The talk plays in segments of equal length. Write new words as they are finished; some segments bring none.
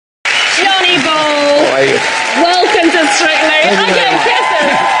Johnny Ball. How are you? Welcome to Strictly. I get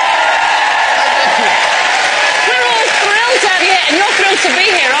kisses. We're all thrilled to have you here, and you're thrilled to be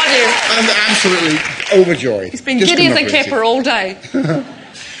here, aren't you? I'm absolutely overjoyed. He's been giddy as a kipper all day.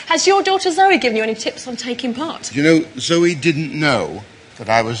 Has your daughter Zoe given you any tips on taking part? You know, Zoe didn't know that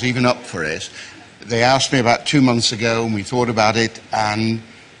I was even up for it. They asked me about 2 months ago, and we thought about it, and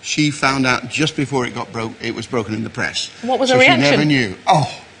she found out just before it was broken in the press. What was her reaction? She never knew.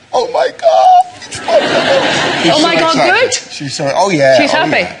 Oh my God! It's possible. Oh my God, good. She's so. Oh yeah. She's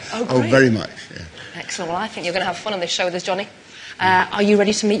happy. Yeah. Oh, very much. Yeah. Excellent. Well, I think you're going to have fun on this show with us, Johnny. Are you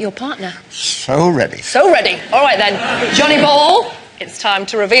ready to meet your partner? So ready. So ready. All right then, Johnny Ball. It's time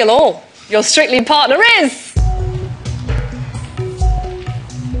to reveal all. Your Strictly partner is.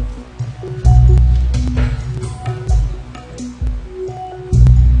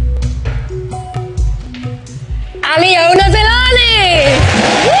 Aliona Villani!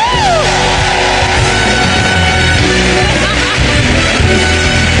 Woo!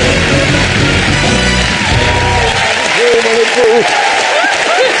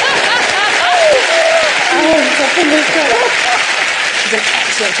 She's an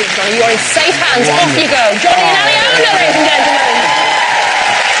excellent teacher, Johnny. You are in safe hands. Off you go. Johnny and Aliona!